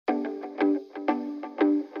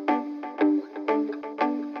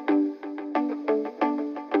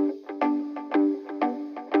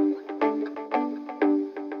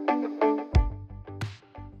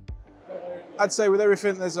I'd say with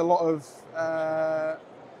everything, there's a lot of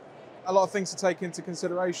things to take into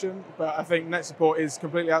consideration, but I think NetSupport is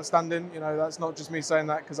completely outstanding. You know, that's not just me saying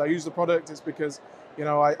that because I use the product. It's because, you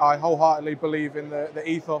know, I wholeheartedly believe in the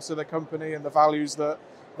ethos of the company and the values that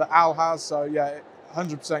Al has. So yeah,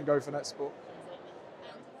 100% go for NetSupport.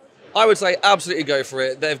 I would say absolutely go for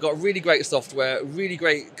it. They've got really great software, really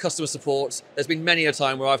great customer support. There's been many a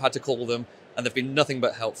time where I've had to call them and they've been nothing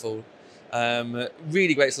but helpful.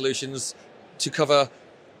 Really great solutions to cover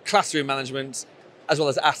classroom management, as well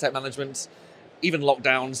as asset management, even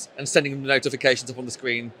lockdowns, and sending them notifications up on the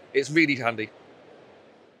screen. It's really handy.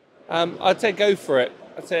 I'd say go for it.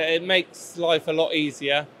 I'd say it makes life a lot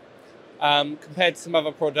easier. Compared to some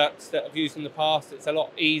other products that I've used in the past, it's a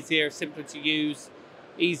lot easier, simpler to use,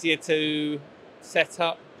 easier to set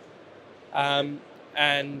up.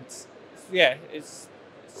 And yeah, it's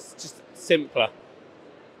just simpler.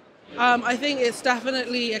 I think it's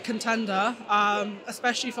definitely a contender,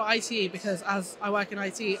 especially for IT, because as I work in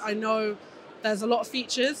IT, I know there's a lot of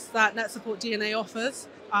features that NetSupport DNA offers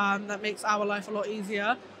that makes our life a lot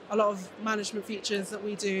easier, a lot of management features that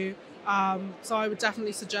we do. So I would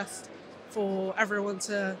definitely suggest for everyone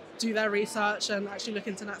to do their research and actually look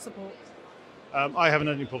into NetSupport. I haven't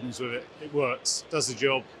had any problems with it. It works, does the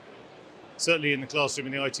job. Certainly in the classroom,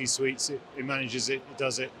 in the IT suites, it manages it, it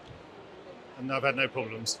does it, and I've had no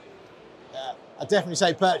problems. I'd definitely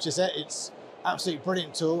say purchase it. It's absolutely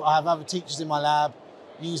brilliant tool. I have other teachers in my lab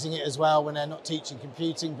using it as well when they're not teaching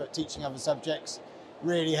computing but teaching other subjects.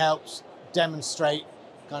 Really helps demonstrate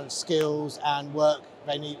kind of skills and work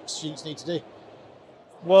students need to do.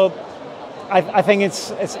 Well, I think it's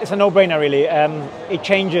a no-brainer really. It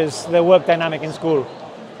changes the work dynamic in school.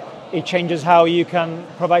 It changes how you can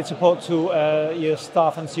provide support to your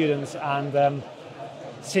staff and students. And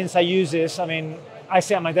since I use this, I mean, I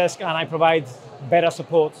sit at my desk and I provide better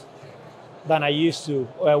support than I used to.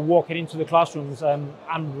 Walking into the classrooms,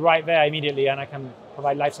 I'm right there immediately and I can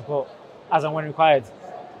provide live support as and when required.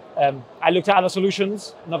 I looked at other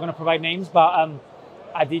solutions, I'm not going to provide names, but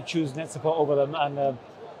I did choose NetSupport over them, and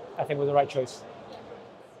I think it was the right choice.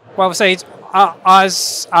 Well said.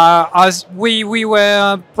 As we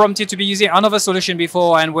were prompted to be using another solution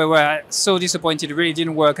before, and we were so disappointed it really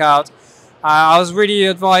didn't work out. I was really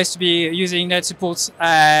advised to be using NetSupport's,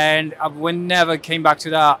 and we never came back to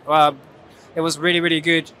that. It was really, really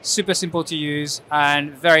good, super simple to use,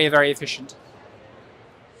 and very, very efficient.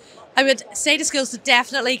 I would say to schools to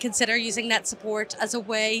definitely consider using NetSupport as a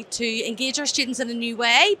way to engage our students in a new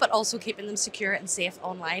way, but also keeping them secure and safe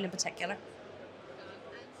online in particular.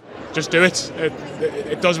 Just do it.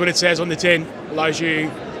 It does what it says on the tin, allows you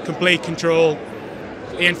complete control.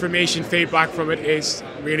 The information feedback from it is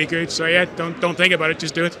really good. So yeah, don't think about it,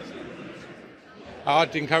 just do it.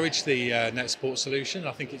 I'd encourage the NetSupport solution.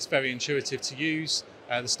 I think it's very intuitive to use.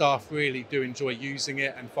 The staff really do enjoy using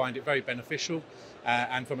it and find it very beneficial.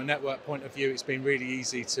 And from a network point of view, it's been really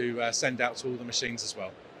easy to send out to all the machines as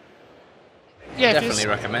well. Yeah, definitely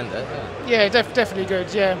recommend it. Yeah, definitely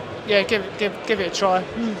good. Yeah, give it a try.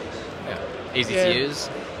 Yeah. Easy to use.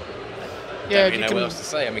 Yeah, Don't really know what else to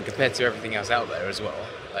say. I mean, compared to everything else out there as well,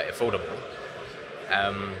 like affordable.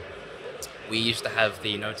 We used to have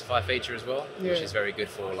the notify feature as well, which is very good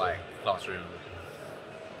for like classroom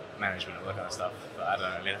management and all that kind of stuff. But I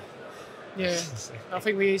don't know, Yeah, I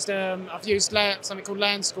think we used. I've used something called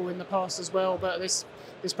Land School in the past as well, but this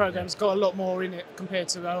program's got a lot more in it compared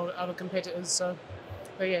to our other competitors. So,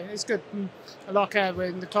 but yeah, it's good. I like how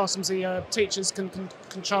in the classrooms the teachers can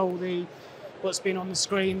control what's been on the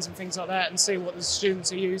screens and things like that, and see what the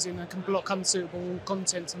students are using, and can block unsuitable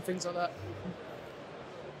content and things like that.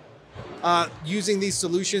 Using these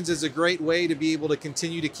solutions is a great way to be able to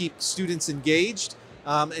continue to keep students engaged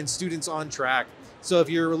and students on track. So if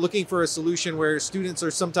you're looking for a solution where students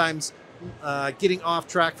are sometimes getting off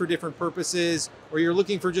track for different purposes, or you're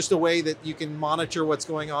looking for just a way that you can monitor what's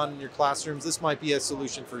going on in your classrooms, this might be a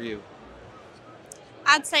solution for you.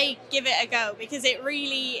 I'd say give it a go, because it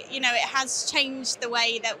really, it has changed the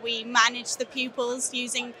way that we manage the pupils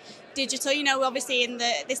using digital. Obviously in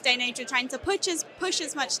this day and age we're trying to push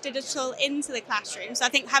as much digital into the classroom. So I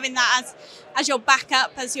think having that as your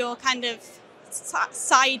backup, as your kind of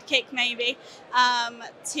sidekick maybe,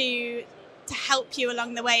 to help you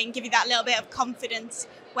along the way and give you that little bit of confidence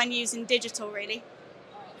when using digital, really.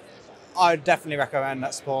 I would definitely recommend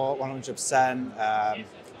NetSupport 100%.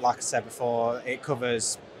 Like I said before, it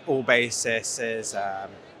covers all bases.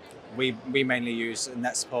 We mainly use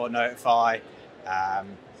NetSupport Notify.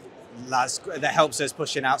 That helps us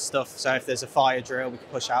pushing out stuff. So if there's a fire drill, we can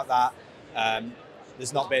push out that.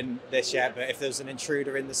 There's not been this yet, but if there's an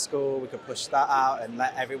intruder in the school, we could push that out and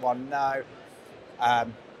let everyone know.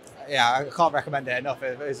 Yeah, I can't recommend it enough.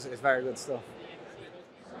 It's very good stuff.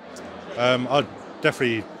 I'd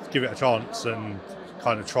definitely give it a chance and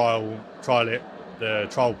kind of trial it. The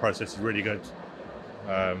trial process is really good.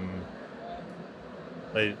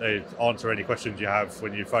 They answer any questions you have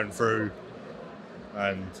when you phone through,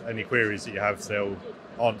 and any queries that you have, they'll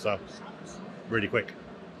answer really quick.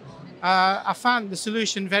 I found the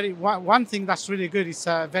solution one thing that's really good is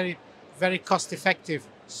very cost effective.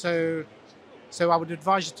 So I would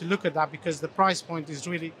advise you to look at that, because the price point is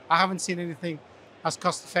really, I haven't seen anything as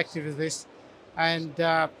cost effective as this. And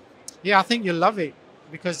yeah, I think you'll love it,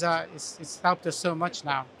 because it's helped us so much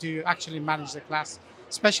now to actually manage the class,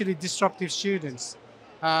 especially disruptive students,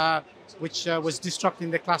 which was disrupting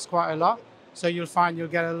the class quite a lot. So you'll find you'll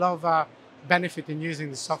get a lot of benefit in using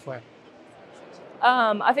the software.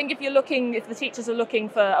 I think if the teachers are looking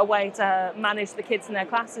for a way to manage the kids in their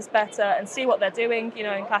classes better and see what they're doing, you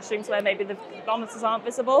know, in classrooms where maybe the monitors aren't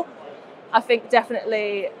visible, I think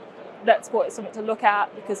definitely NetSupport is something to look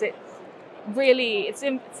at, because it's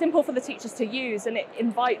simple for the teachers to use, and it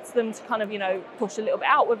invites them to kind of, you know, push a little bit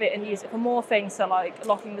out with it and use it for more things. So like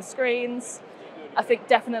locking the screens, I think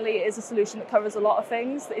definitely it is a solution that covers a lot of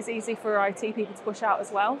things that is easy for IT people to push out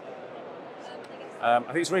as well. I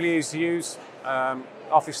think it's really easy to use.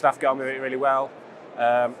 Office staff get on with it really well.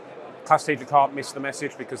 Class teacher can't miss the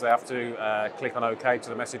message because they have to click on OK to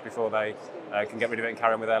the message before they can get rid of it and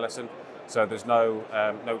carry on with their lesson. So there's no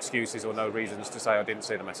excuses or no reasons to say I didn't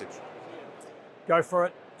see the message. Go for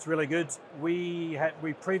it. It's really good. We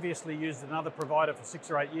previously used another provider for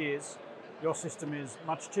 6 or 8 years. Your system is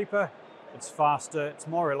much cheaper, it's faster, it's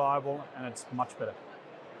more reliable, and it's much better.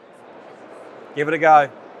 Give it a go.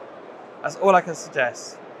 That's all I can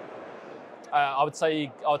suggest. I would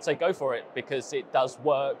say go for it, because it does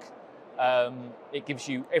work. It gives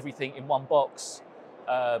you everything in one box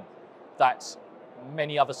that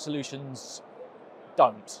many other solutions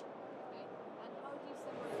don't.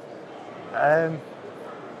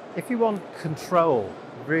 If you want control,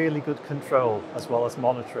 really good control, as well as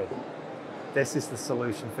monitoring, this is the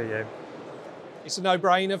solution for you. It's a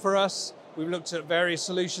no-brainer for us. We've looked at various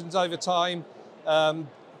solutions over time.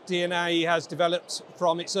 DNA has developed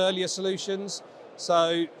from its earlier solutions.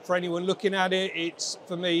 So for anyone looking at it, it's,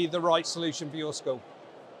 for me, the right solution for your school.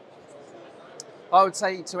 I would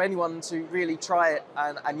say to anyone to really try it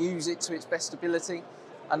and use it to its best ability.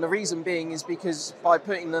 And the reason being is because by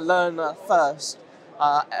putting the learner first,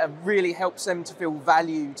 it really helps them to feel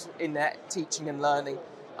valued in their teaching and learning.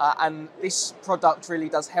 And this product really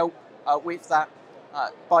does help with that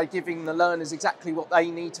by giving the learners exactly what they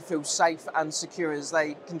need to feel safe and secure as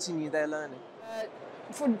they continue their learning.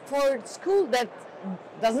 For school that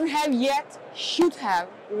doesn't have yet, should have,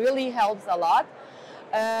 really helps a lot.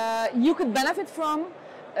 You could benefit from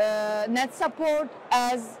NetSupport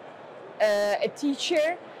as a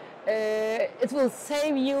teacher. It will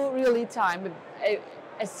save you really time,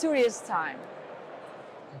 a serious time.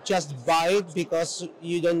 Just buy it, because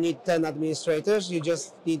you don't need 10 administrators, you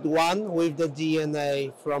just need one with the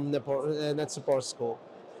DNA from NetSupport School.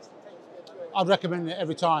 I'd recommend it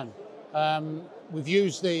every time. We've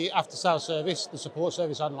used the after-sales service, the support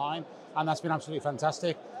service online, and that's been absolutely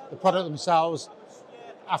fantastic. The product themselves,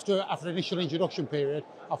 after an initial introduction period,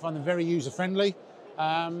 I find them very user-friendly.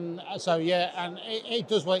 So yeah, and it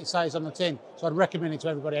does what it says on the tin, so I'd recommend it to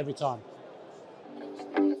everybody every time.